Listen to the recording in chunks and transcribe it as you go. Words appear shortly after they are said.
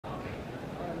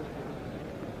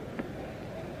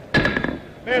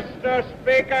Mr.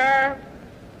 Speaker,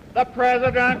 the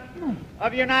President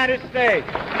of the United States.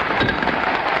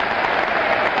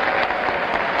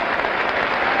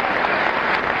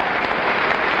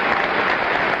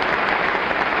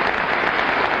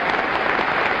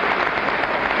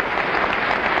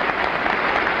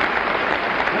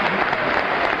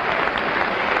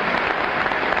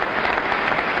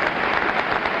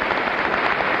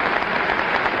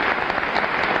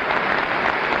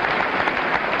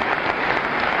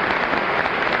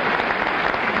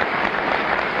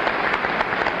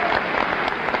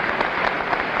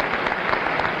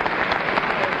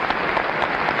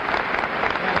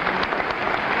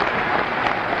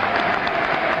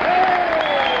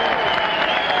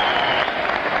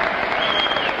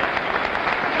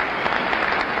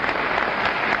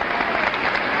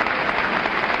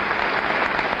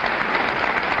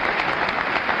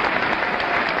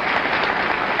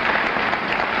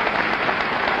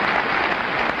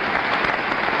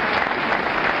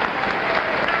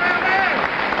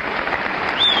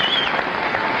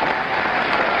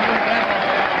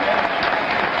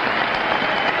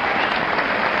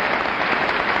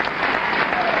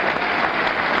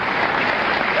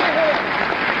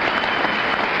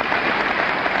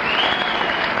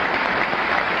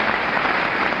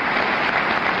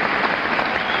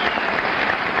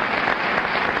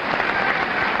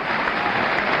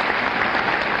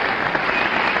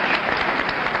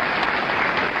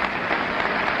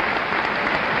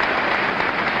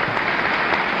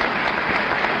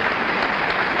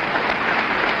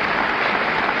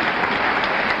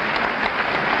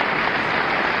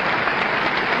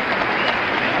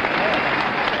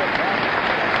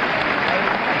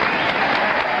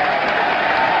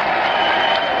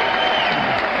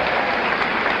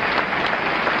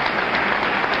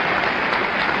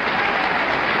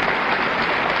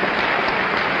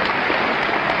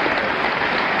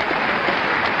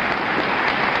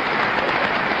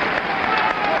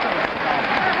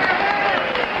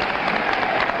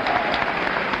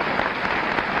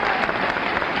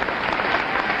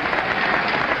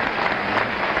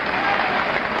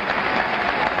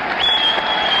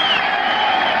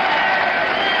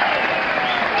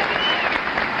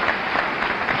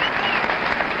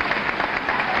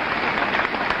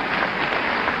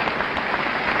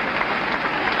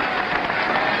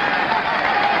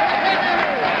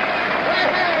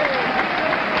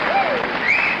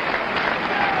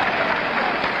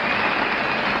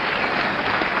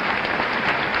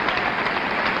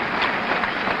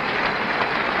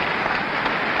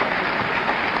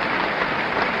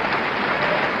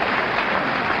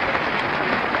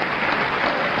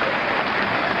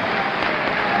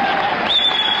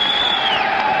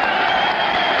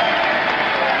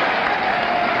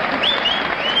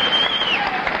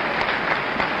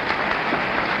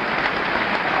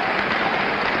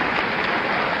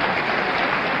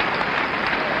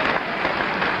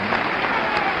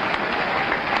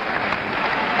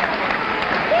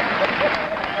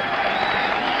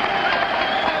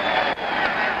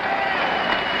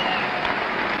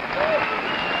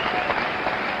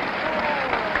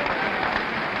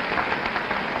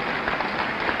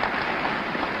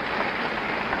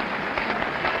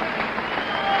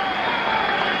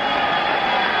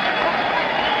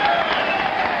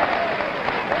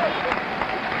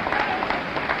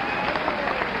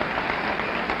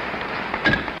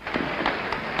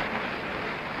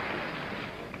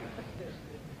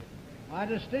 My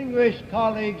distinguished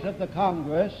colleagues of the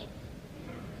Congress,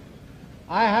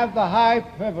 I have the high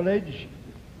privilege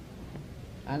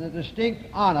and the distinct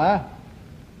honor,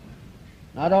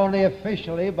 not only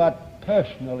officially but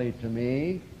personally to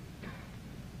me,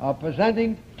 of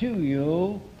presenting to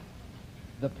you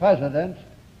the President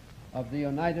of the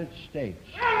United States.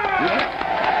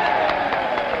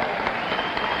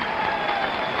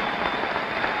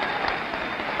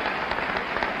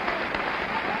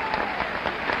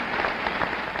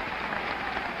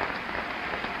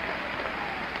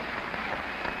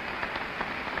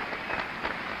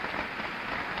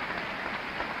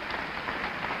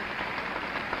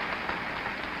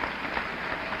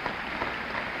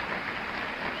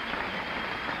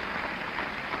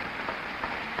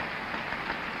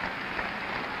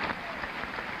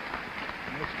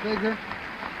 Speaker.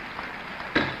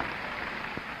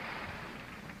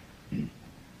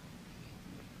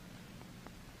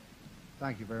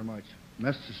 Thank you very much.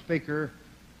 Mr. Speaker,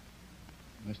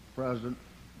 Mr. President,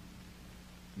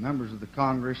 members of the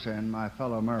Congress, and my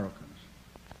fellow Americans.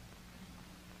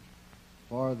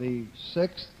 For the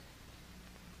sixth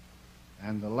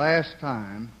and the last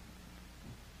time,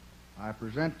 I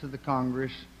present to the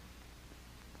Congress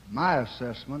my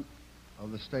assessment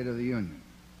of the State of the Union.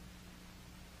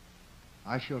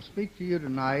 I shall speak to you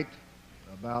tonight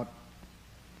about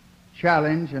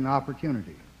challenge and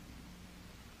opportunity,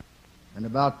 and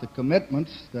about the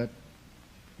commitments that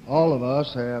all of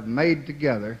us have made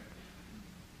together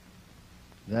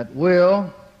that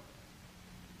will,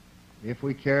 if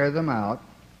we carry them out,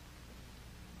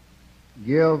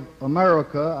 give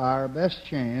America our best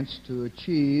chance to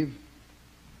achieve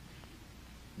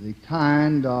the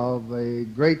kind of a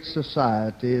great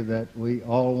society that we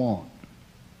all want.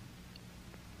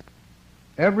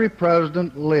 Every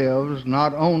president lives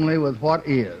not only with what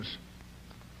is,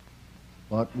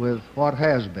 but with what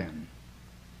has been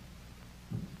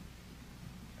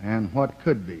and what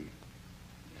could be.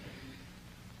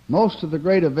 Most of the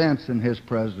great events in his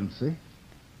presidency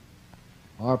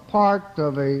are part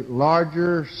of a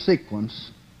larger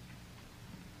sequence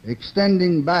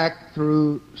extending back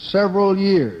through several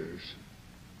years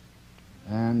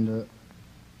and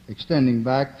extending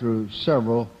back through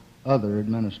several other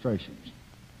administrations.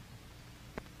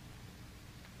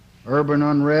 Urban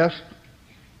unrest,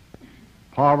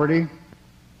 poverty,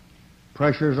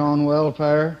 pressures on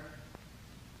welfare,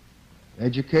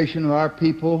 education of our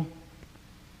people,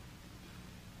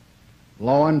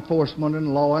 law enforcement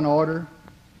and law and order,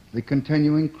 the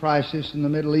continuing crisis in the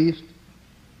Middle East,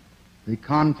 the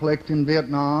conflict in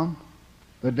Vietnam,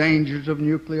 the dangers of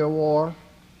nuclear war,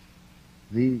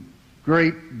 the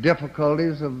great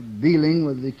difficulties of dealing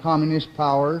with the communist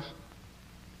powers,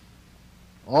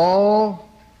 all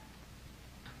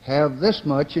have this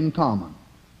much in common.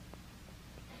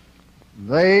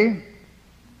 They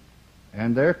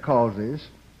and their causes,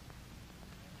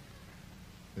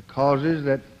 the causes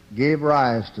that gave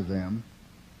rise to them,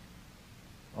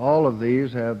 all of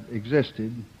these have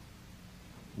existed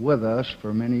with us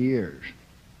for many years.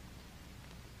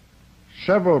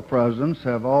 Several presidents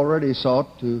have already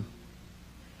sought to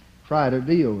try to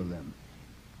deal with them.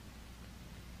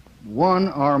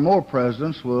 One or more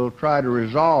presidents will try to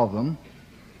resolve them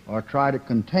or try to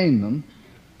contain them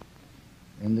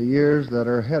in the years that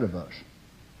are ahead of us.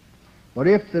 But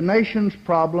if the nation's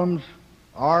problems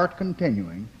are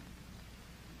continuing,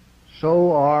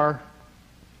 so are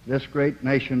this great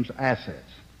nation's assets.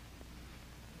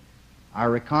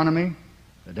 Our economy,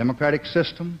 the democratic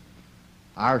system,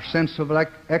 our sense of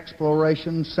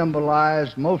exploration,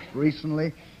 symbolized most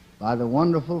recently by the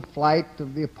wonderful flight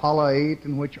of the Apollo 8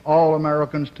 in which all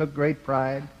Americans took great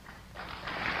pride.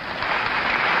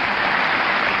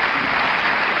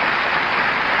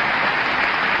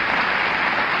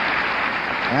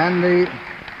 And the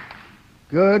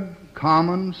good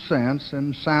common sense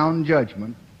and sound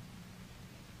judgment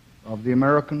of the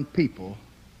American people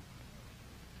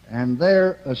and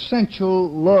their essential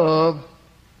love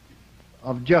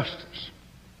of justice.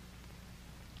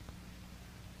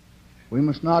 We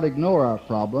must not ignore our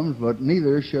problems, but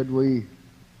neither should we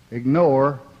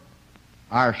ignore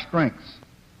our strengths.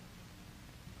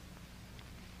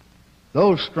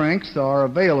 Those strengths are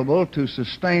available to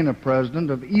sustain a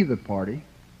president of either party,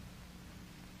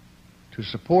 to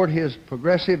support his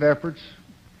progressive efforts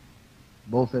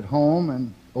both at home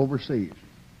and overseas.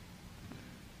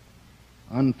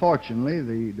 Unfortunately,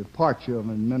 the departure of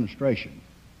an administration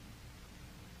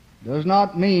does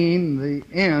not mean the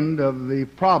end of the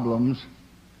problems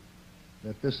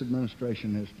that this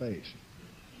administration has faced.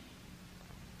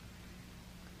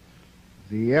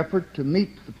 The effort to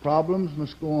meet the problems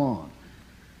must go on,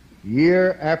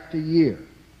 year after year,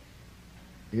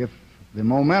 if the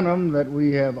momentum that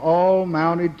we have all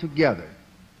mounted together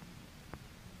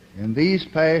in these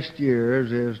past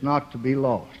years is not to be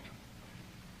lost.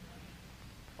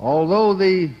 Although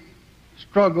the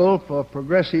struggle for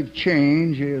progressive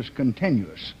change is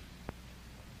continuous,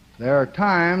 there are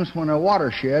times when a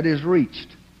watershed is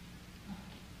reached,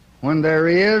 when there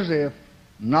is, if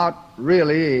not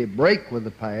really a break with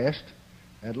the past,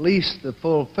 at least the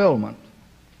fulfillment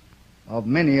of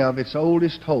many of its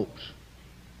oldest hopes,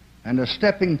 and a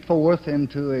stepping forth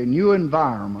into a new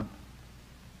environment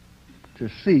to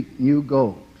seek new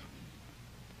goals.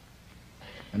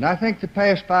 And I think the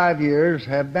past 5 years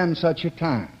have been such a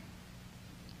time.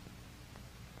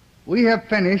 We have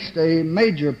finished a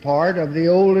major part of the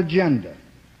old agenda.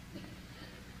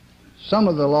 Some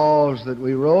of the laws that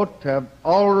we wrote have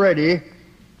already,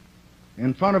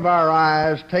 in front of our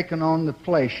eyes, taken on the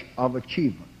flesh of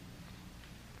achievement.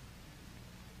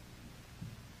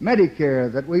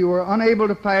 Medicare, that we were unable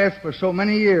to pass for so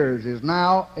many years, is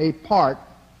now a part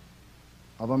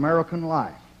of American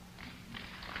life.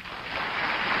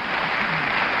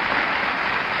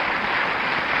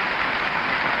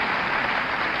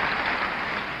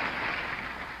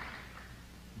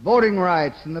 Voting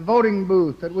rights and the voting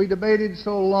booth that we debated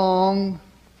so long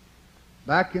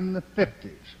back in the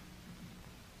 50s,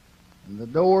 and the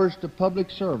doors to public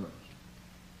service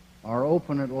are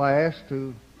open at last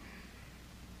to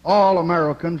all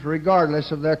Americans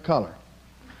regardless of their color.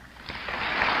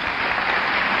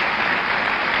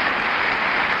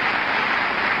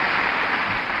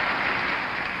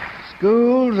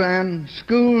 Schools and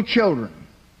school children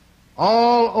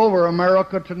all over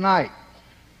America tonight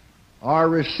are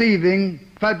receiving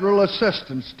federal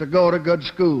assistance to go to good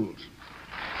schools.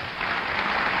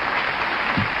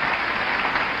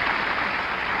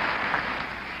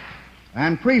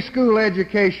 And preschool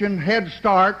education, Head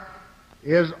Start,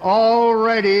 is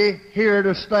already here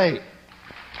to stay.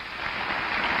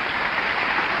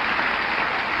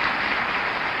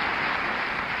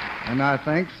 And I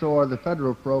think so are the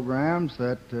federal programs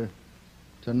that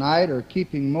tonight are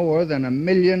keeping more than 1.5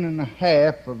 million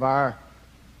of our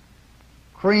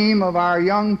cream of our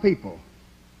young people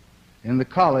in the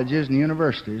colleges and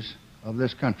universities of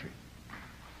this country.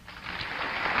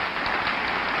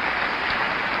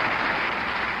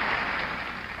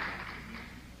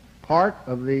 Part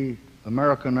of the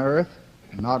American earth,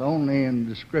 not only in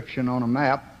description on a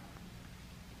map,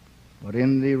 but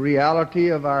in the reality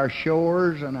of our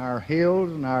shores and our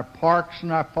hills and our parks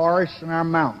and our forests and our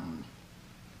mountains,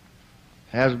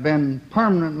 has been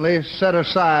permanently set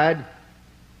aside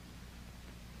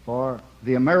for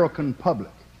the American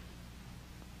public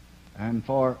and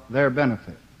for their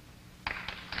benefit.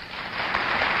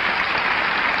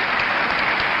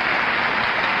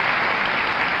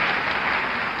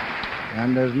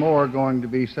 And there's more going to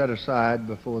be set aside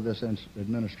before this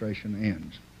administration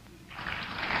ends.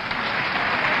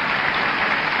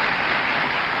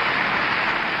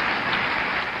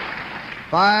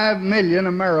 5 million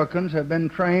Americans have been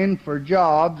trained for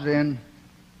jobs in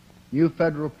new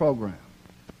federal programs.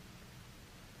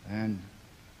 And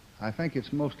I think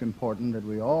it's most important that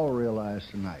we all realize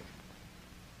tonight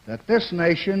that this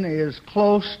nation is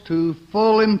close to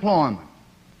full employment,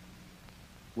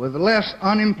 with less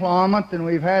unemployment than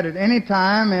we've had at any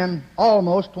time in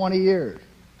almost 20 years.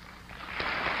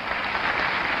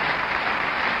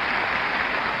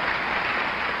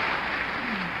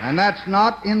 And that's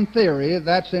not in theory,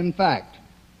 that's in fact.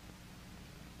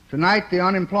 Tonight the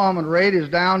unemployment rate is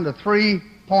down to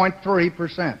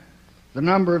 3.3%. The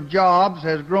number of jobs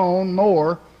has grown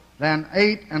more than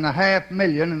 8.5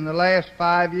 million in the last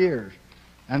 5 years.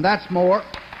 And that's more.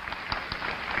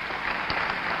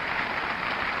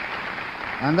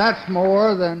 And that's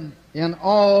more than in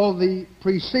all the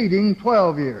preceding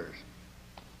 12 years.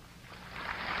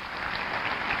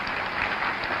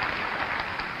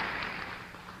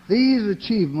 These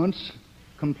achievements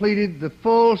completed the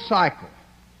full cycle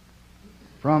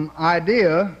from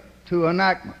idea to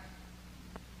enactment,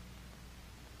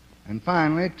 and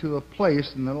finally to a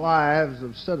place in the lives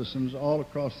of citizens all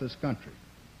across this country.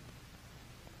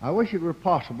 I wish it were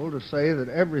possible to say that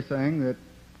everything that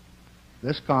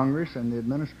this Congress and the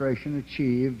administration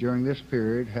achieved during this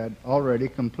period had already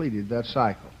completed that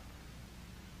cycle.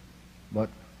 But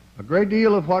a great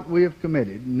deal of what we have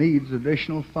committed needs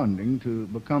additional funding to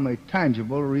become a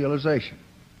tangible realization.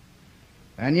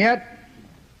 And yet,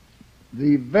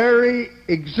 the very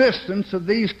existence of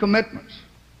these commitments,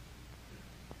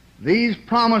 these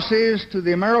promises to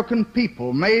the American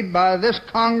people made by this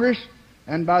Congress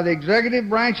and by the executive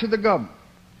branch of the government,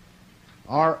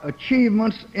 are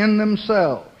achievements in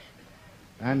themselves,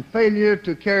 and failure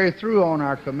to carry through on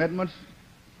our commitments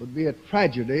would be a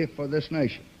tragedy for this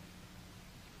nation.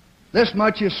 This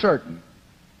much is certain.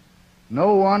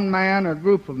 No one man or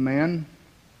group of men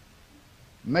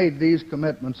made these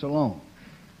commitments alone.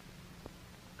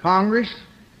 Congress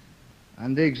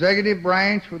and the executive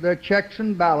branch, with their checks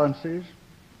and balances,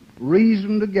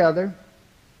 reasoned together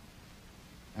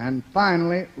and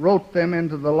finally wrote them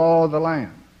into the law of the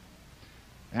land.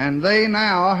 And they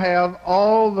now have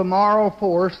all the moral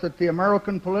force that the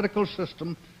American political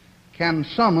system can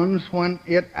summons when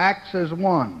it acts as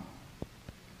one.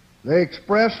 They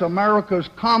express America's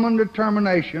common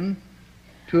determination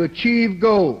to achieve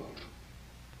goals.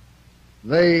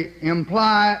 They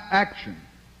imply action.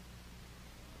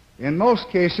 In most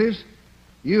cases,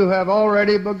 you have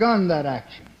already begun that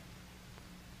action.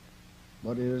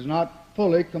 But it is not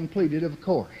fully completed, of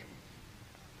course.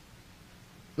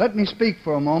 Let me speak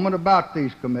for a moment about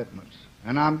these commitments.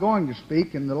 And I'm going to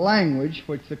speak in the language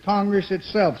which the Congress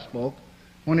itself spoke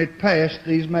when it passed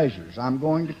these measures. I'm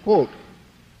going to quote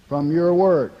from your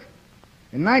words.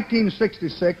 In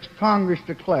 1966, Congress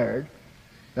declared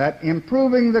that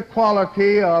improving the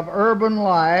quality of urban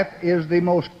life is the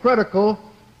most critical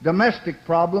domestic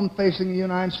problem facing the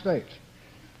United States.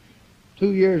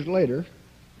 2 years later,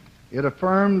 it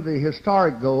affirmed the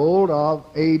historic goal of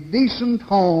a decent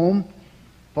home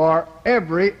for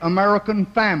every American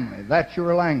family. That's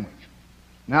your language.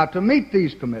 Now, to meet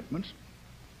these commitments,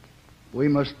 we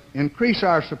must increase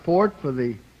our support for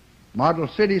the Model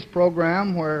Cities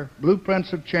program, where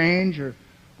blueprints of change are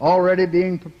already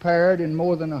being prepared in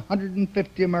more than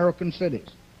 150 American cities.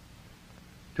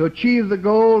 To achieve the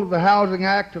goal of the Housing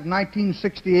Act of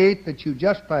 1968 that you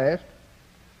just passed,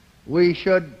 we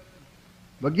should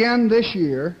begin this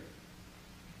year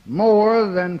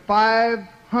more than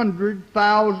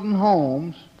 500,000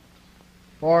 homes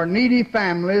for needy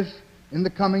families in the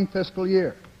coming fiscal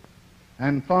year.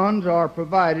 And funds are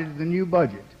provided in the new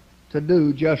budget to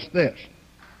do just this.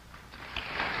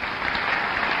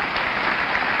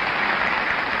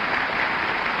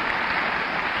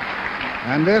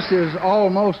 And this is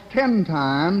almost 10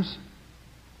 times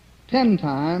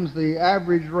the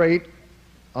average rate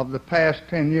of the past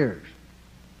 10 years.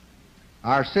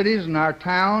 Our cities and our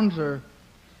towns are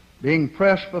being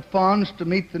pressed for funds to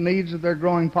meet the needs of their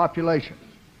growing population.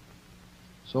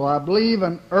 So I believe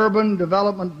an urban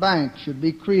development bank should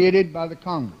be created by the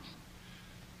Congress.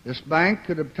 This bank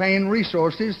could obtain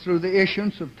resources through the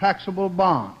issuance of taxable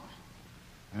bonds,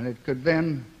 and it could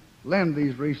then lend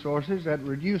these resources at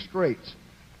reduced rates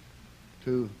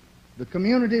to the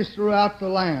communities throughout the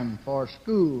land for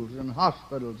schools and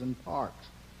hospitals and parks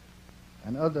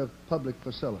and other public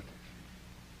facilities.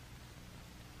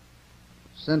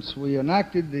 Since we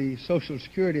enacted the Social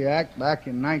Security Act back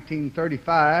in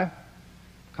 1935,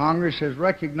 Congress has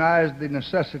recognized the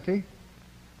necessity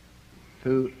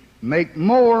to make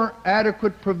more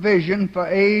adequate provision for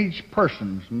aged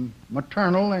persons,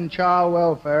 maternal and child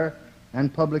welfare,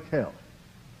 and public health.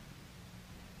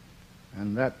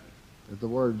 And that is the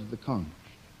words of the Congress.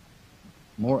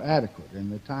 More adequate,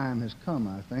 and the time has come,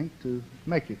 I think, to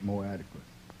make it more adequate.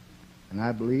 And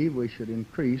I believe we should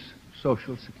increase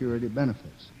Social Security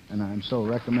benefits, and I'm so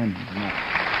recommending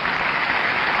tonight.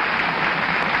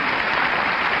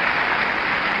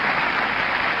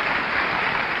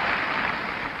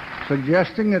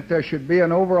 Suggesting that there should be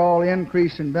an overall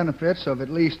increase in benefits of at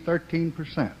least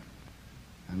 13%.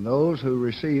 And those who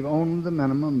receive only the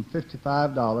minimum of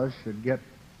 $55 should get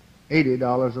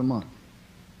 $80 a month.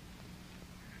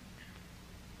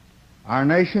 Our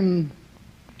nation,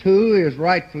 too, is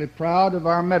rightfully proud of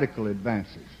our medical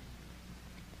advances.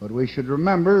 But we should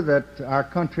remember that our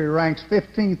country ranks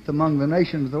 15th among the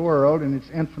nations of the world in its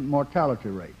infant mortality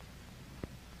rate.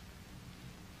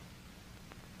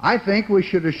 I think we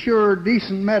should assure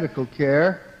decent medical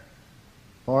care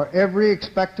for every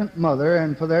expectant mother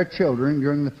and for their children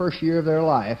during the first year of their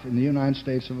life in the United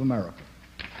States of America.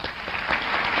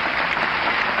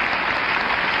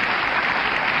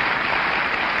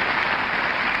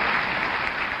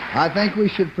 I think we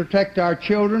should protect our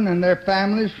children and their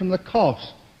families from the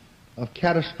cost of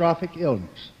catastrophic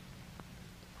illness.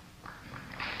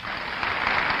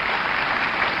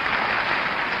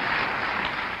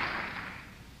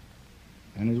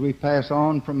 And as we pass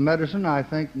on from medicine, I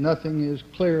think nothing is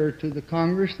clearer to the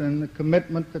Congress than the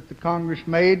commitment that the Congress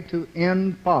made to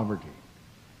end poverty.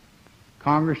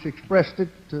 Congress expressed it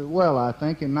well, I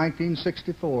think, in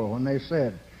 1964 when they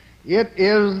said, "It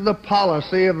is the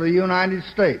policy of the United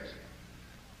States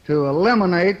to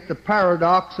eliminate the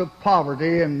paradox of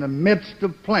poverty in the midst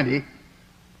of plenty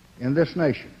in this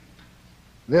nation,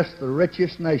 this the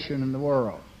richest nation in the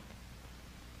world."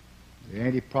 The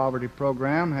anti-poverty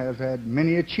program has had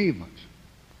many achievements.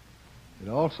 It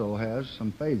also has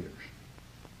some failures.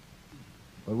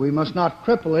 But we must not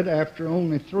cripple it after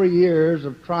only 3 years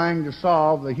of trying to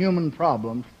solve the human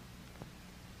problems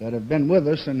that have been with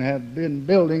us and have been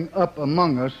building up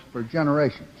among us for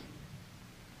generations.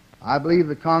 I believe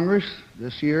the Congress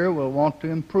this year will want to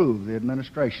improve the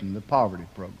administration of the poverty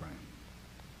program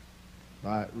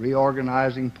by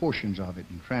reorganizing portions of it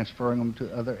and transferring them to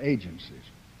other agencies.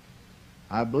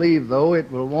 I believe, though, it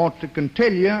will want to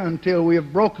continue until we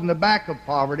have broken the back of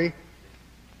poverty,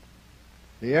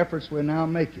 the efforts we're now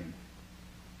making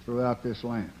throughout this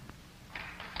land.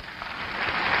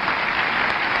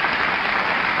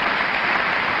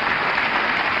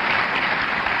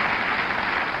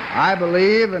 I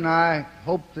believe, and I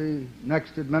hope the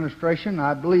next administration,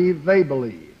 I believe they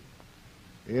believe,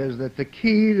 is that the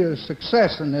key to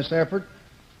success in this effort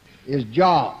is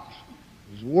jobs,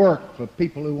 is work for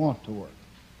people who want to work.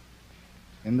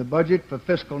 In the budget for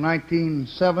fiscal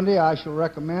 1970, I shall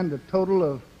recommend a total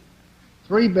of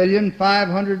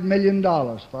 $3.5 billion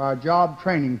for our job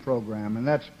training program, and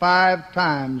that's 5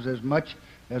 times as much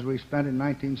as we spent in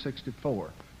 1964,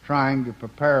 trying to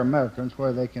prepare Americans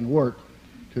where they can work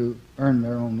to earn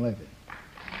their own living.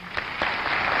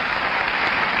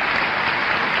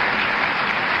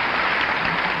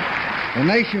 The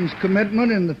nation's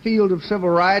commitment in the field of civil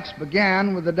rights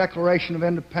began with the Declaration of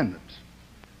Independence.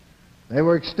 They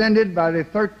were extended by the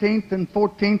 13th and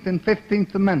 14th and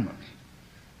 15th Amendments,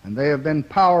 and they have been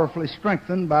powerfully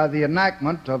strengthened by the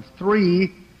enactment of 3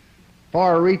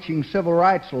 far-reaching civil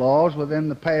rights laws within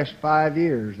the past 5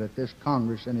 years that this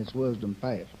Congress in its wisdom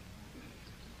passed.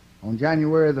 On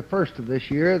January the 1st of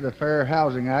this year, the Fair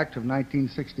Housing Act of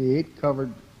 1968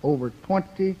 covered over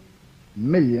 20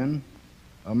 million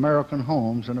American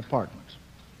homes and apartments.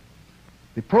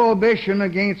 The prohibition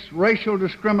against racial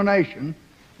discrimination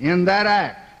in that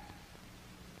act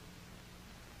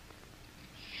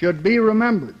should be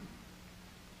remembered,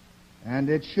 and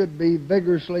it should be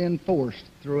vigorously enforced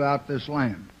throughout this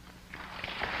land.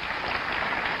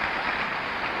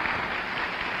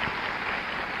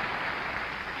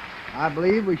 I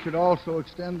believe we should also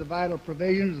extend the vital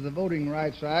provisions of the Voting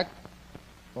Rights Act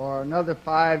for another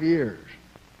 5 years.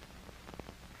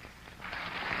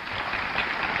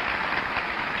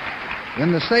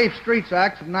 In the Safe Streets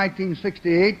Act of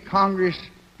 1968, Congress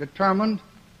determined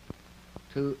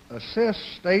to assist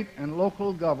state and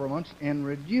local governments in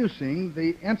reducing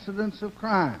the incidence of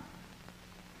crime.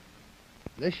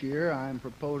 This year, I am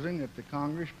proposing that the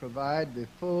Congress provide the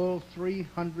full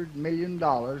 $300 million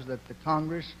that the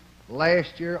Congress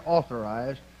last year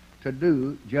authorized to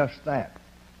do just that.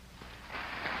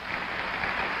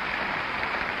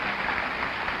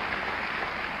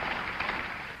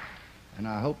 And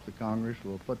I hope the Congress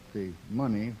will put the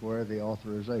money where the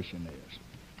authorization is.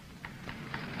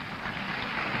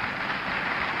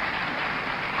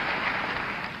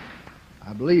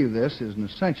 I believe this is an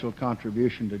essential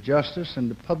contribution to justice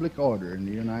and to public order in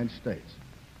the United States.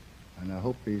 And I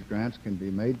hope these grants can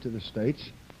be made to the states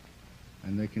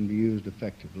and they can be used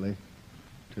effectively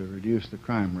to reduce the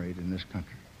crime rate in this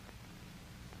country.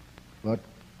 But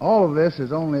all of this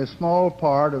is only a small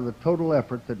part of the total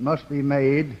effort that must be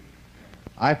made,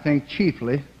 I think,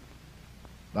 chiefly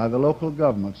by the local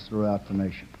governments throughout the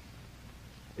nation,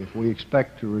 if we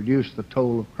expect to reduce the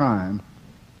toll of crime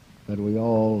that we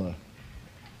all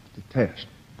detest.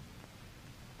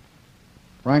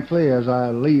 Frankly, as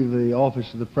I leave the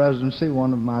office of the presidency,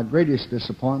 one of my greatest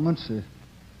disappointments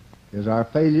is our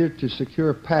failure to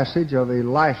secure passage of a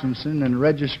Licensing and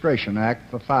Registration Act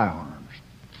for firearms.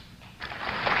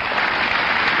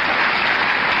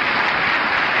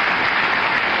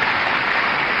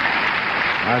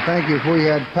 I think if we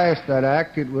had passed that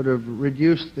act, it would have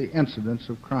reduced the incidence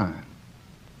of crime.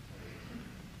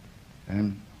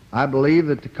 And I believe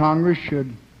that the Congress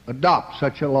should adopt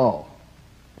such a law,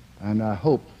 and I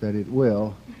hope that it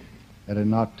will at a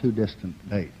not too distant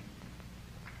date.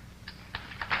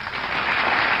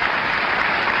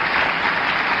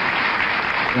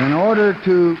 In order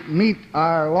to meet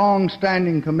our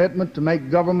long-standing commitment to make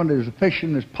government as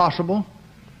efficient as possible,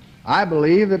 I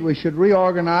believe that we should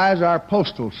reorganize our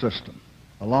postal system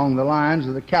along the lines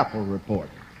of the Capitol Report.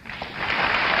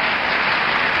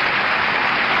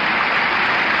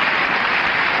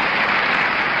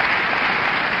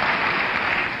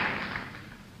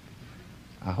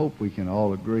 I hope we can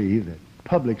all agree that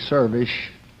public service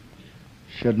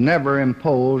should never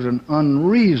impose an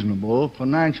unreasonable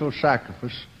financial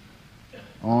sacrifice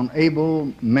on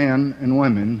able men and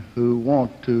women who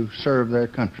want to serve their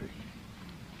country.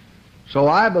 So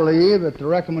I believe that the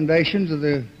recommendations of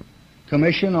the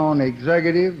Commission on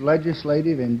Executive,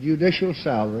 Legislative, and Judicial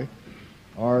Salary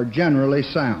are generally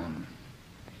sound.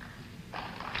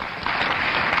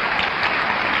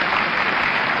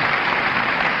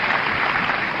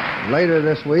 Later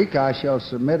this week, I shall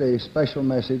submit a special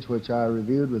message which I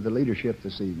reviewed with the leadership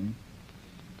this evening,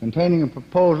 containing a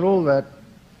proposal that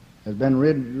has been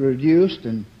reduced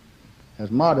and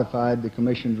has modified the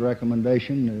Commission's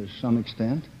recommendation to some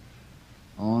extent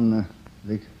on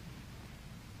the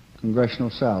congressional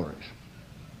salaries.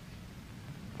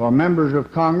 For members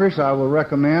of Congress, I will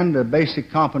recommend a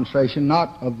basic compensation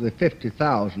not of the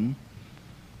 $50,000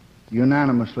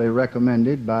 unanimously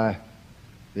recommended by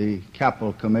the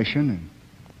Capitol Commission and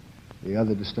the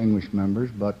other distinguished members,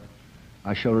 but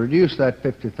I shall reduce that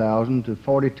 $50,000 to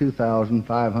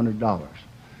 $42,500.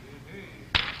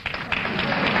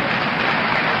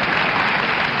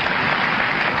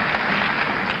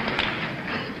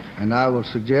 And I will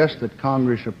suggest that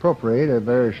Congress appropriate a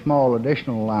very small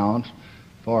additional allowance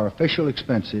for official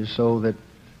expenses so that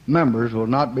members will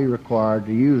not be required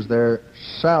to use their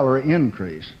salary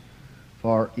increase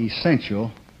for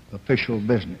essential official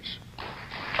business.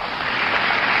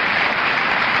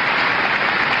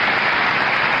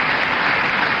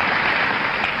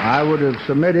 I would have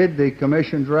submitted the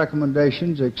Commission's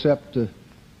recommendations except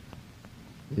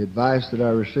The advice that I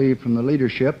received from the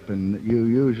leadership, and that you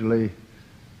usually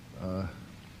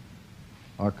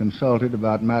are consulted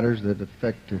about matters that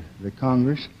affect the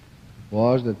Congress,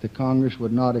 was that the Congress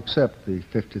would not accept the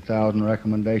 50,000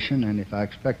 recommendation, and if I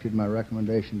expected my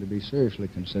recommendation to be seriously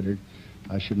considered,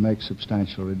 I should make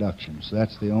substantial reductions.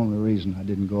 That's the only reason I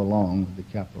didn't go along with the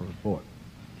capital report.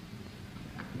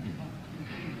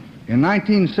 In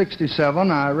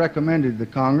 1967, I recommended the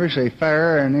Congress a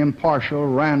fair and impartial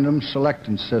random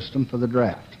selection system for the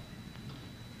draft.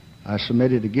 I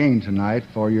submit it again tonight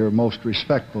for your most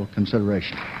respectful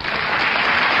consideration.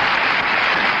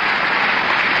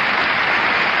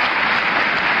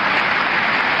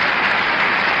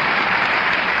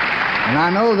 And I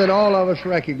know that all of us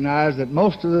recognize that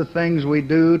most of the things we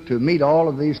do to meet all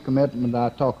of these commitments I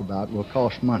talk about will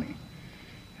cost money.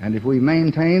 And if we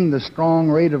maintain the strong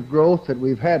rate of growth that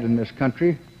we've had in this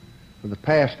country for the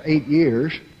past 8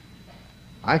 years,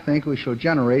 I think we shall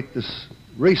generate the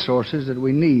resources that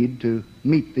we need to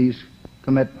meet these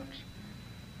commitments.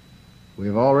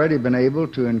 We've already been able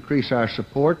to increase our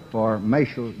support for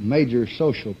major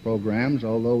social programs,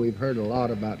 although we've heard a lot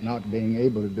about not being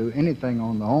able to do anything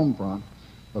on the home front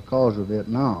because of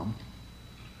Vietnam.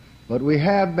 But we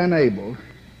have been able,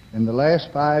 in the last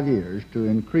 5 years, to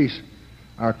increase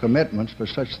our commitments for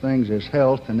such things as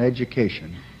health and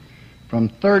education from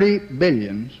 $30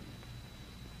 billion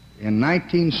in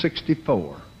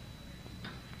 1964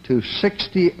 to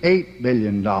 $68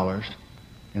 billion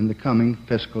in the coming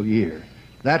fiscal year.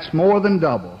 That's more than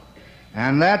double,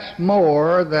 and that's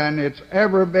more than it's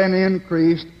ever been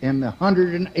increased in the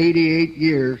 188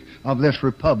 years of this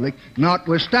republic,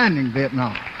 notwithstanding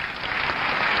Vietnam.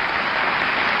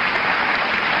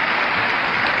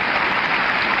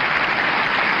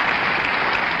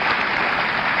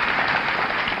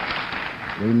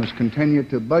 We must continue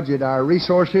to budget our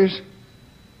resources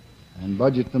and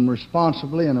budget them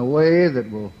responsibly in a way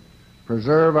that will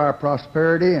preserve our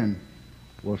prosperity and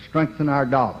will strengthen our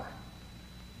dollar.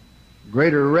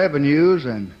 Greater revenues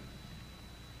and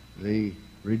the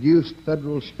reduced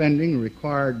federal spending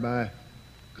required by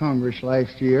Congress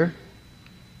last year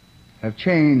have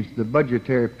changed the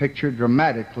budgetary picture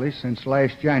dramatically since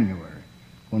last January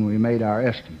when we made our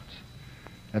estimates.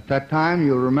 At that time,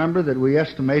 you'll remember that we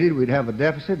estimated we'd have a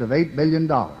deficit of $8 billion.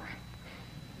 Well,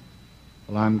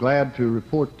 I'm glad to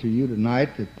report to you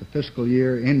tonight that the fiscal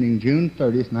year ending June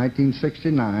 30th,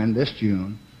 1969, this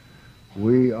June,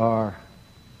 we are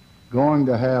going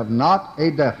to have not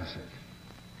a deficit,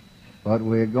 but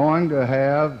we're going to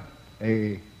have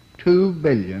a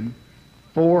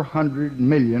 $2.4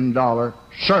 billion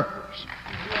surplus.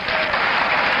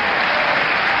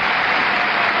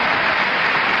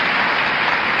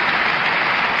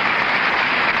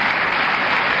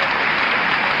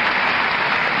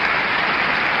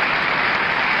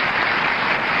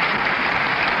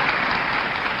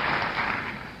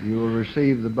 You will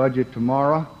receive the budget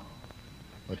tomorrow,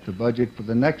 but the budget for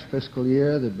the next fiscal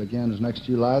year that begins next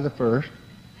July the 1st,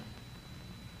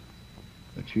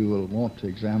 that you will want to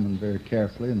examine very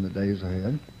carefully in the days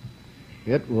ahead,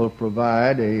 it will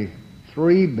provide a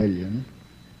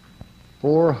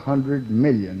 $3.4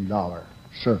 billion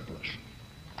surplus.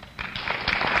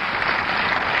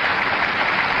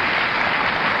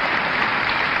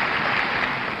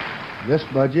 This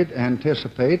budget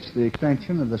anticipates the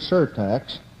extension of the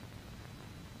surtax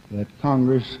that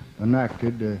Congress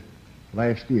enacted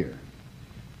last year.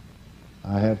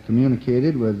 I have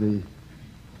communicated with the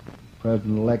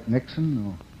President-elect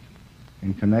Nixon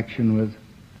in connection with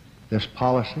this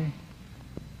policy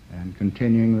and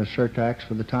continuing the surtax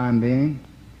for the time being.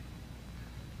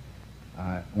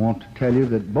 I want to tell you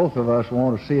that both of us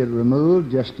want to see it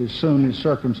removed just as soon as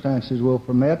circumstances will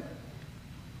permit.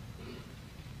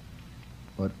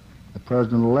 But the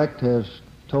President-elect has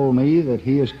told me that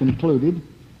he has concluded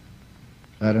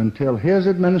that until his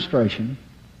administration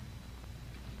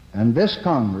and this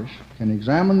Congress can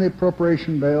examine the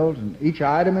appropriation bills and each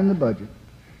item in the budget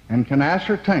and can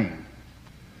ascertain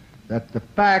that the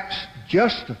facts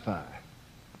justify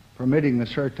permitting the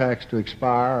surtax to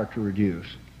expire or to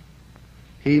reduce,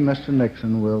 he, Mr.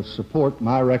 Nixon, will support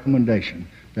my recommendation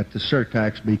that the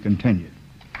surtax be continued.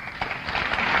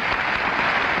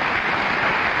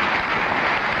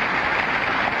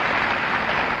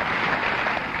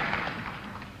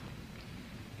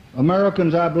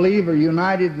 Americans, I believe, are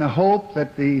united in the hope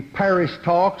that the Paris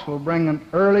talks will bring an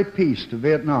early peace to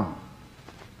Vietnam.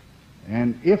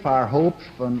 And if our hopes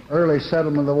for an early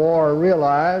settlement of the war are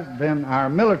realized, then our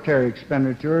military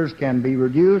expenditures can be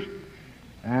reduced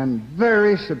and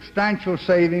very substantial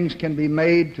savings can be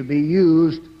made to be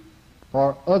used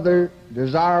for other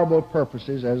desirable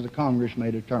purposes as the Congress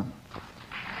may determine.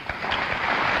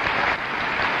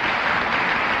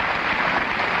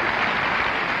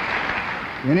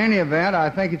 In any event, I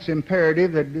think it's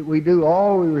imperative that we do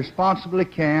all we responsibly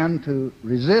can to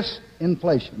resist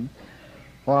inflation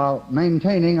while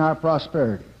maintaining our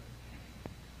prosperity.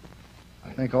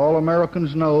 I think all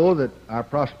Americans know that our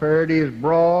prosperity is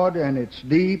broad and it's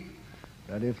deep,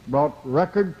 that it's brought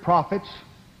record profits,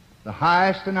 the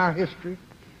highest in our history,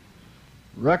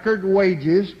 record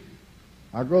wages.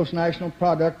 Our gross national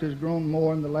product has grown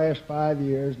more in the last 5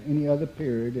 years than any other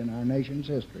period in our nation's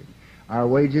history. Our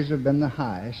wages have been the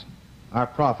highest. Our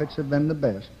profits have been the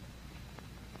best.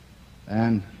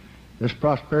 And this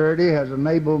prosperity has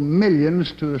enabled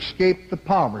millions to escape the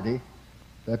poverty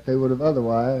that they would have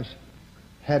otherwise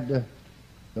had the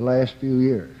last few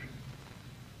years.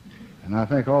 And I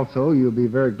think also you'll be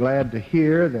very glad to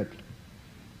hear that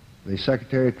the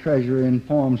Secretary of Treasury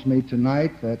informs me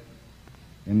tonight that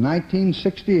in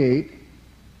 1968,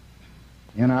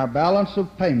 in our balance of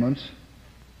payments,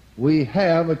 we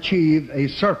have achieved a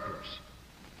surplus.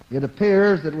 It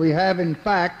appears that we have, in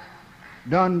fact,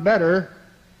 done better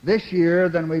this year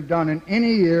than we've done in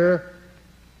any year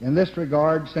in this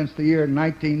regard since the year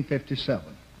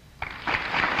 1957.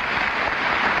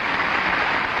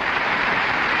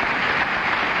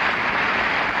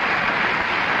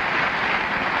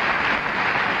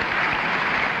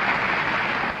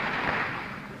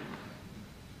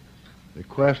 The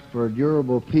quest for a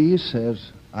durable peace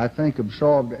has, I think,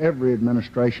 absorbed every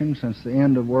administration since the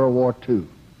end of World War II.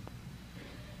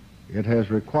 It has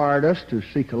required us to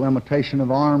seek a limitation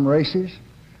of armed races,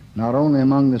 not only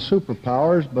among the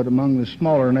superpowers, but among the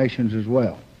smaller nations as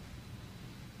well.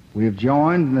 We have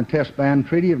joined in the Test Ban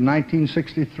Treaty of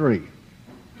 1963,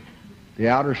 the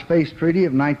Outer Space Treaty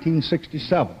of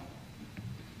 1967,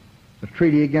 the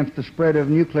Treaty Against the Spread of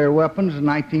Nuclear Weapons of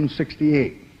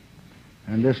 1968,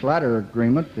 and this latter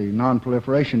agreement, the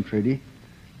Non-Proliferation Treaty,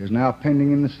 is now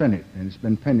pending in the Senate, and it's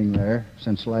been pending there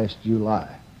since last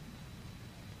July.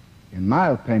 In my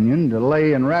opinion,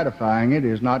 delay in ratifying it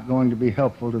is not going to be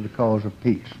helpful to the cause of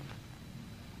peace.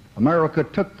 America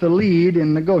took the lead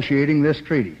in negotiating this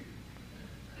treaty,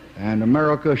 and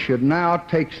America should now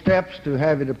take steps to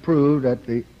have it approved at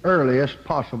the earliest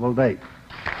possible date.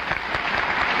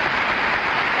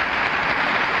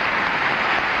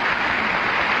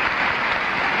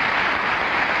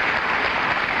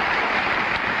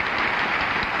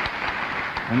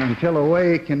 And until a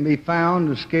way can be found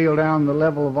to scale down the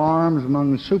level of arms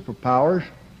among the superpowers,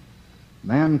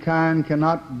 mankind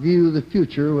cannot view the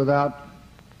future without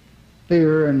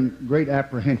fear and great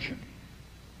apprehension.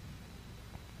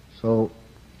 So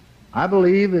I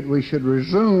believe that we should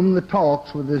resume the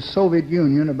talks with the Soviet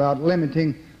Union about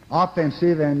limiting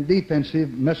offensive and defensive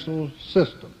missile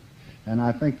systems. And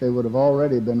I think they would have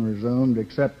already been resumed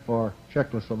except for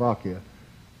Czechoslovakia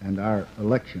and our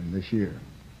election this year.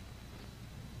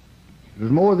 It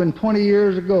was more than 20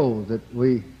 years ago that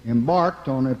we embarked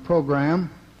on a program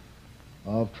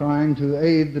of trying to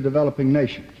aid the developing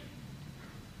nations.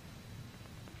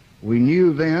 We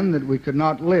knew then that we could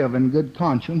not live in good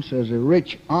conscience as a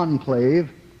rich enclave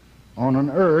on an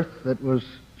earth that was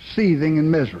seething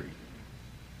in misery.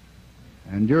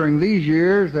 And during these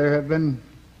years there have been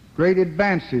great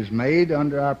advances made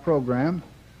under our program,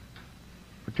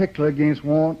 particularly against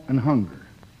want and hunger.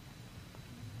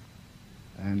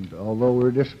 And although we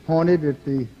were disappointed at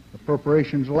the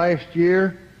appropriations last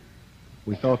year,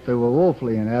 we thought they were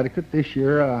woefully inadequate. This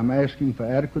year I'm asking for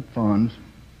adequate funds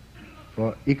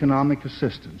for economic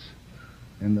assistance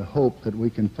in the hope that we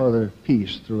can further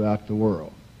peace throughout the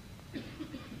world.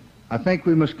 I think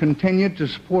we must continue to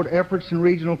support efforts in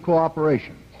regional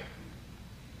cooperation.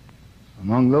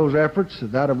 Among those efforts,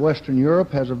 that of Western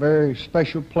Europe has a very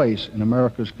special place in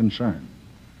America's concern.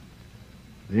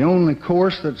 The only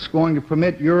course that's going to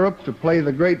permit Europe to play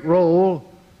the great role,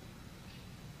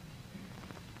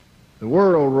 the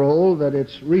world role that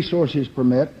its resources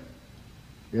permit,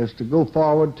 is to go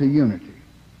forward to unity.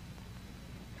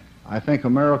 I think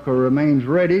America remains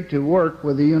ready to work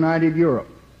with the united Europe,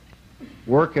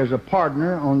 work as a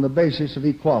partner on the basis of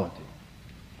equality.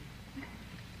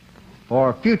 For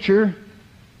our future,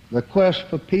 the quest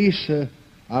for peace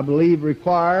I believe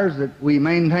requires that we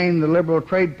maintain the liberal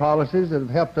trade policies that have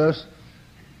helped us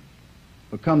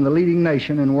become the leading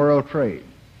nation in world trade,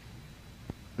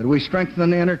 that we strengthen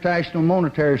the international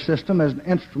monetary system as an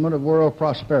instrument of world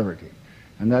prosperity,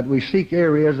 and that we seek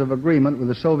areas of agreement with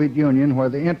the Soviet Union where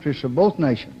the interests of both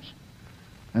nations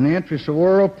and the interests of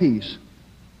world peace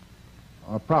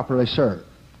are properly served.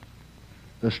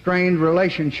 the strained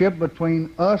relationship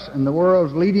between us and the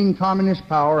world's leading communist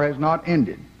power has not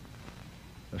ended,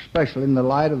 especially in the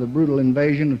light of the brutal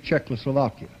invasion of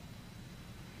Czechoslovakia.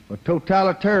 But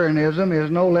totalitarianism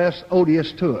is no less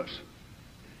odious to us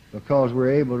because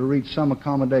we're able to reach some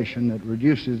accommodation that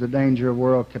reduces the danger of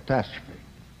world catastrophe.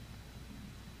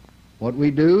 What we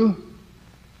do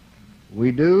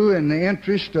in the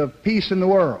interest of peace in the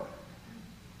world.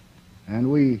 And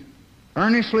we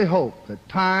earnestly hope that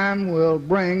time will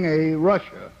bring a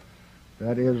Russia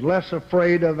that is less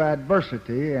afraid of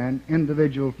adversity and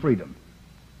individual freedom.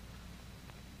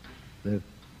 The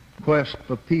quest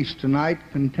for peace tonight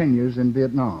continues in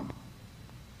Vietnam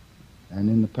and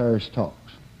in the Paris talks.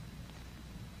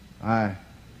 I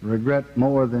regret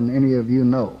more than any of you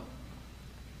know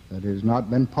that it has not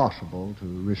been possible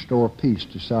to restore peace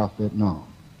to South Vietnam.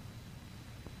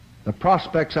 The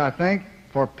prospects, I think,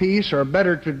 for peace are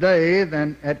better today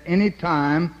than at any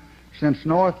time since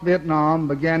North Vietnam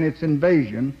began its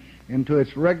invasion into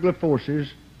its regular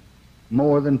forces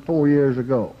more than 4 years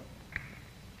ago.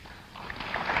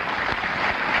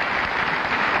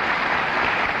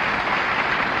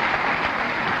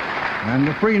 And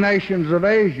the free nations of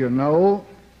Asia know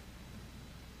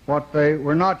what they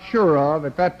were not sure of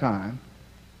at that time,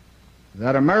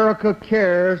 that America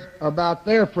cares about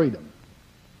their freedom.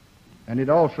 And it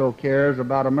also cares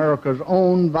about America's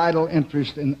own vital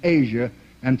interest in Asia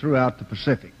and throughout the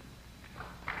Pacific.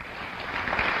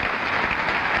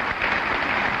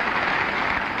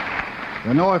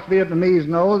 The North Vietnamese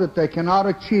know that they cannot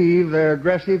achieve their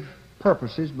aggressive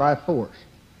purposes by force.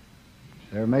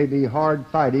 There may be hard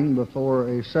fighting before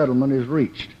a settlement is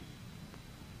reached,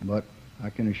 but I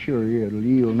can assure you it'll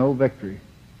yield no victory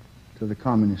to the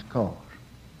communist cause.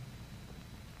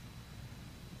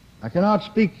 I cannot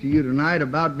speak to you tonight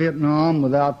about Vietnam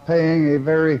without paying a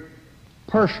very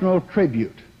personal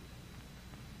tribute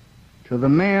to the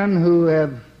men who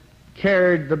have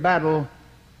carried the battle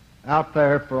out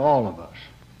there for all of us.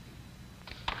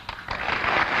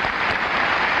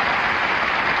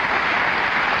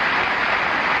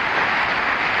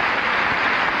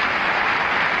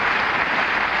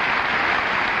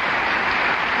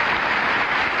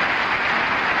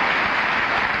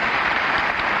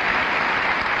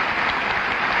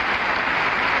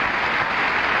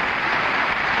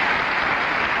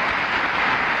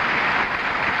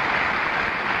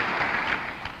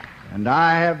 And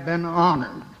I have been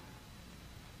honored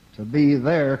to be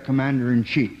their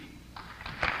commander-in-chief.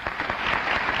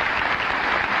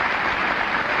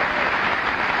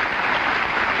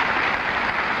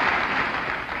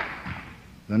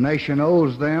 The nation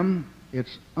owes them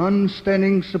its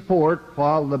unstinting support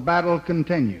while the battle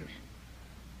continues,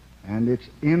 and its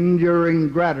enduring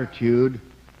gratitude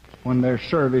when their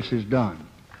service is done.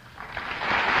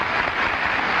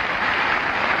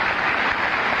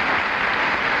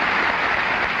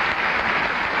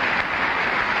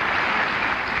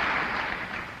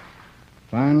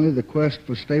 Finally, the quest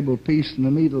for stable peace in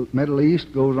the Middle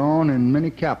East goes on in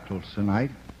many capitals tonight.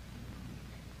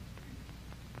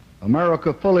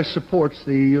 America fully supports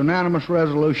the unanimous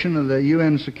resolution of the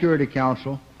UN Security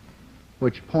Council,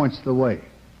 which points the way.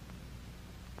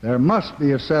 There must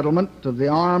be a settlement of the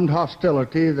armed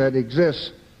hostility that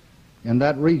exists in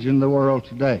that region of the world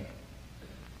today.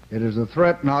 It is a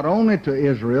threat not only to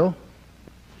Israel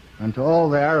and to all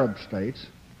the Arab states,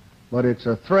 but it's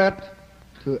a threat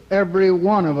to every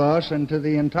one of us and to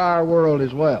the entire world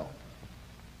as well.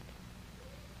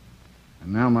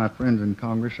 And now, my friends in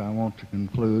Congress, I want to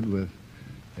conclude with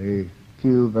a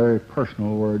few very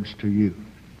personal words to you.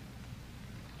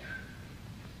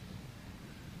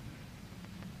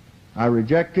 I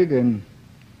rejected and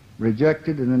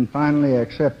then finally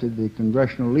accepted the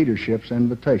congressional leadership's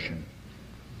invitation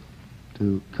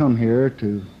to come here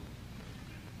to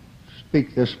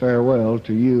speak this farewell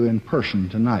to you in person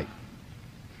tonight.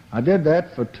 I did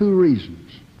that for two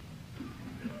reasons.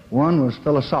 One was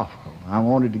philosophical. I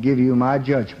wanted to give you my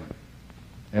judgment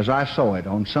as I saw it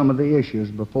on some of the issues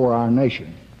before our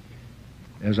nation,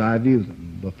 as I view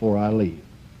them before I leave.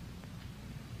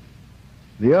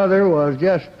 The other was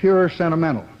just pure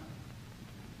sentimental.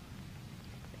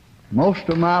 Most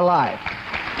of my life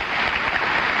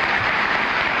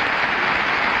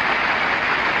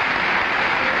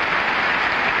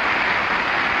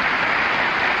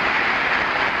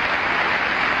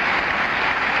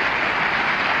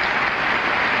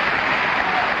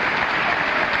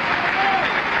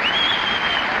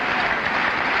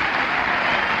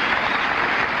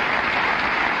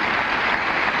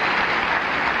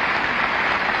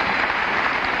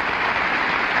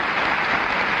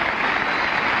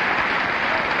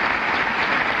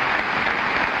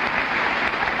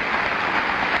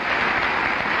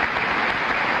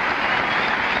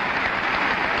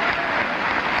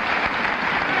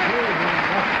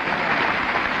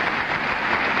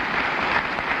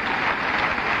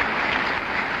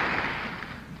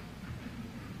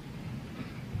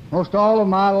Most all of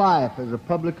my life as a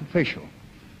public official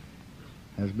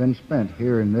has been spent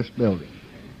here in this building.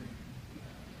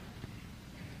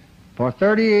 For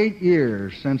 38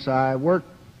 years since I worked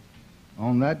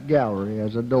on that gallery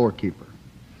as a doorkeeper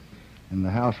in the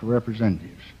House of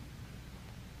Representatives,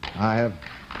 I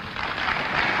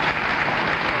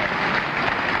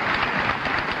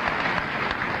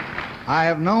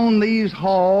have known these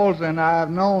halls, and I have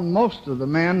known most of the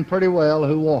men pretty well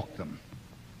who walk them.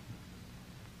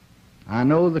 I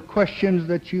know the questions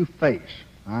that you face.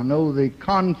 I know the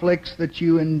conflicts that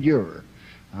you endure.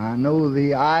 I know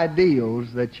the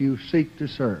ideals that you seek to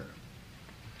serve.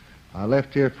 I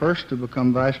left here first to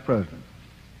become vice president,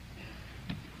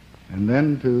 and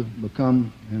then to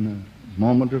become, in a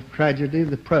moment of tragedy,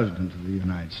 the president of the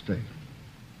United States.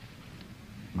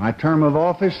 My term of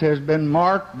office has been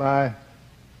marked by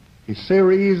a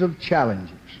series of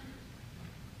challenges,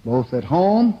 both at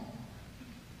home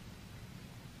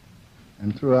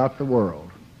and throughout the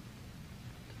world.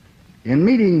 In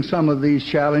meeting some of these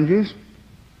challenges,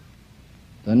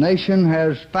 the nation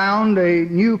has found a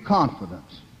new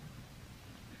confidence.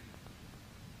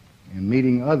 In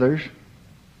meeting others,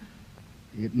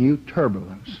 it knew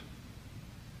turbulence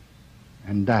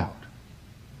and doubt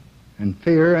and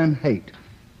fear and hate.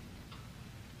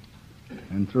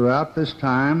 And throughout this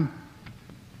time,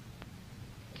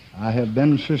 I have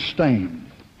been sustained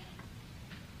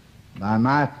by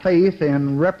my faith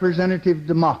in representative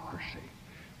democracy,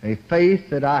 a faith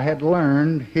that I had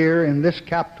learned here in this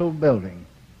Capitol building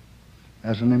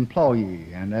as an employee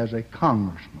and as a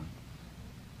congressman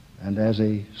and as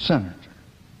a senator.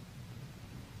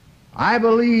 I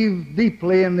believe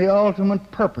deeply in the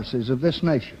ultimate purposes of this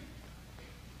nation,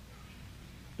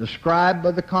 described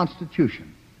by the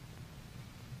Constitution,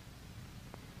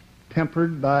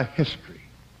 tempered by history,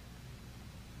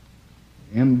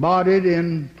 embodied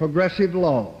in progressive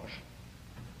laws,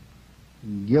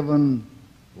 given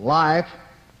life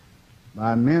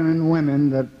by men and women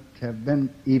that have been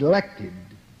elected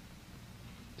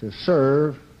to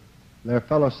serve their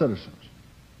fellow citizens.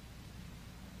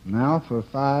 Now, for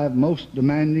 5 most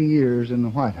demanding years in the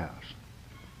White House,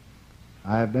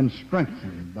 I have been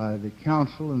strengthened by the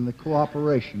counsel and the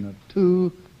cooperation of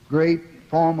 2 great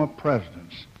former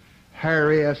presidents,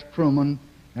 Harry S. Truman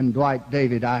and Dwight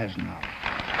David Eisenhower.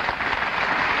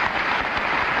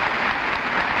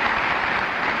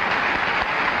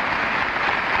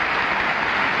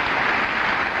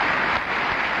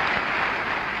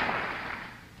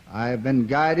 I have been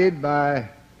guided by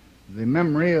the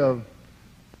memory of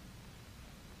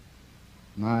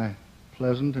my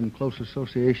pleasant and close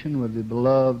association with the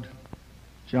beloved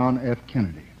John F.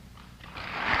 Kennedy.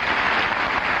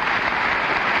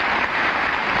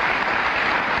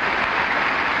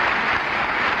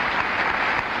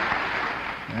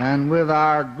 And with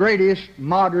our greatest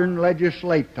modern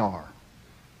legislator,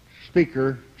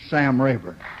 Speaker Sam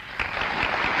Rayburn.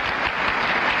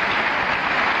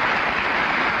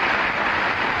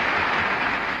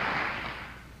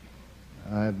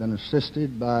 I have been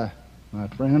assisted by my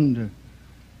friend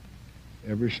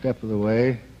every step of the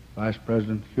way, Vice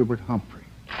President Hubert Humphrey.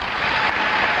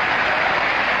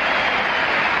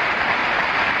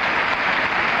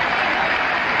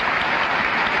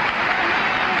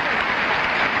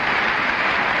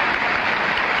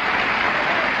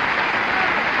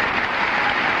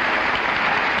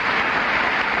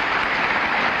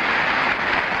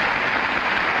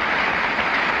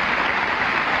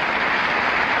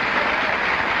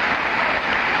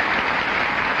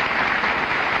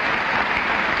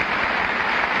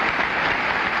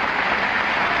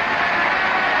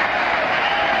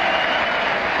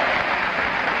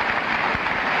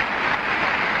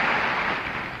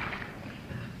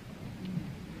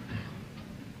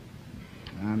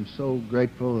 I'm so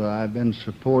grateful that I've been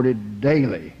supported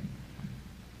daily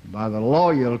by the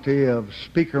loyalty of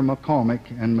Speaker McCormick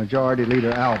and Majority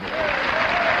Leader Albert.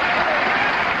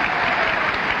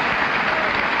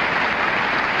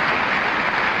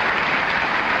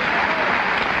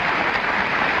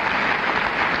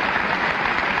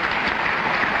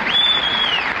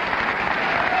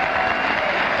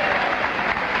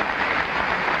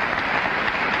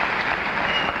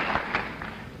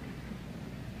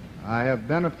 I have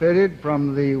benefited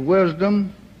from the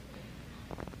wisdom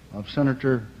of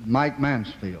Senator Mike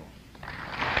Mansfield.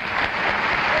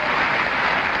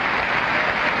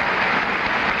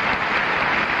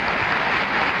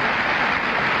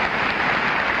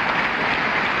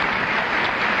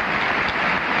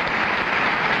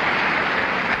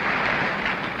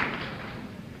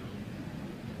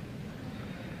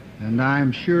 And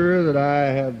I'm sure that I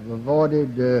have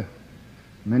avoided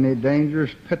many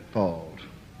dangerous pitfalls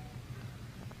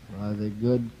by the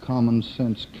good common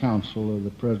sense counsel of the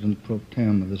President Pro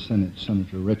Tem of the Senate,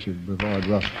 Senator Richard Brevard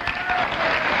Russell.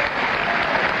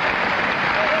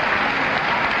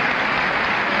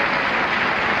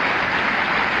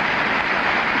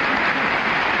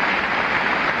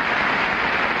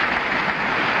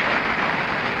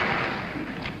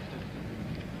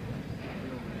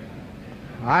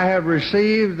 I have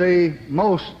received the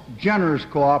most generous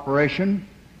cooperation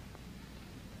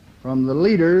from the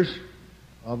leaders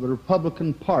of the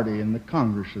Republican Party in the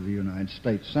Congress of the United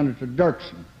States, Senator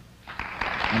Dirksen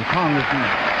and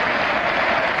Congressman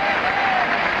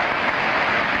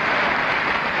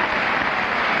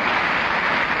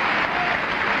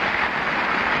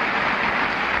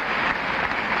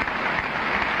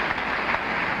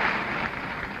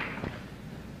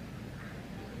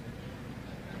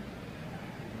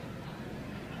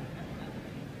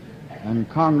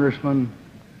Congressman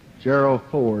Gerald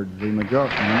Ford, the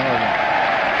majority.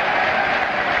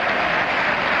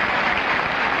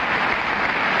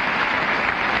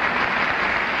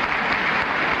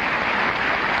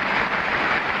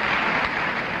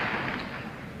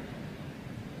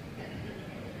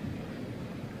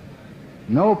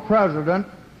 No president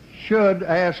should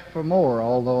ask for more,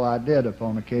 although I did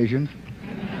upon occasion.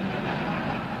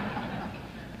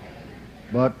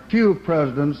 But few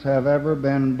presidents have ever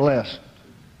been blessed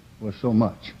with so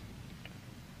much.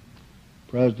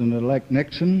 President-elect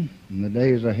Nixon, in the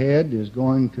days ahead, is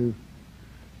going to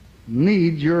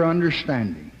need your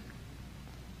understanding,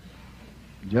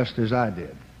 just as I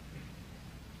did.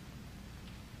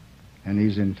 And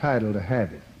he's entitled to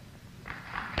have it.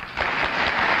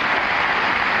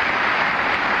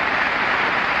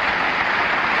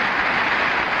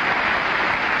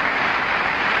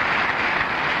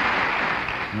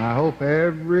 And I hope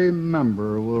every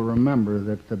member will remember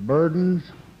that the burdens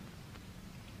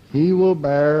he will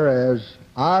bear as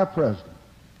our president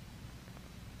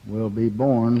will be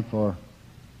borne for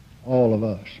all of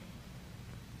us.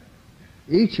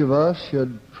 Each of us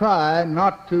should try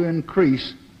not to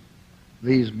increase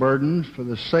these burdens for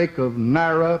the sake of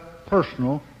narrow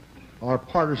personal or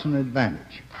partisan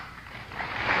advantage.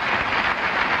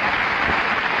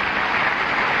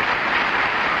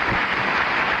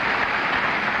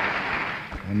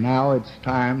 And now it's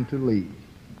time to leave.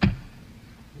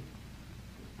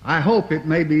 I hope it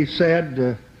may be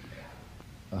said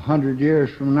 100 years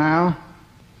from now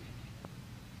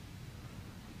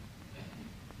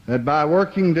that by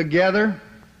working together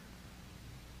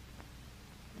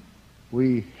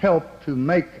we help to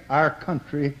make our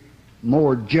country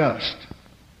more just.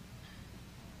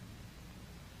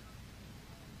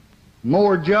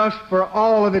 More just for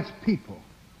all of its people,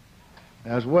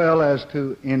 as well as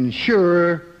to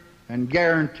ensure and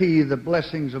guarantee the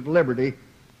blessings of liberty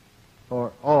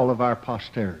for all of our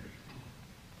posterity.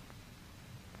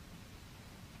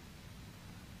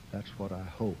 That's what I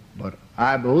hope. But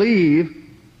I believe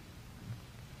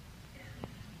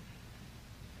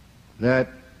that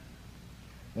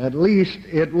at least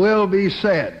it will be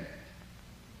said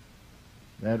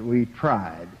that we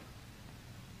tried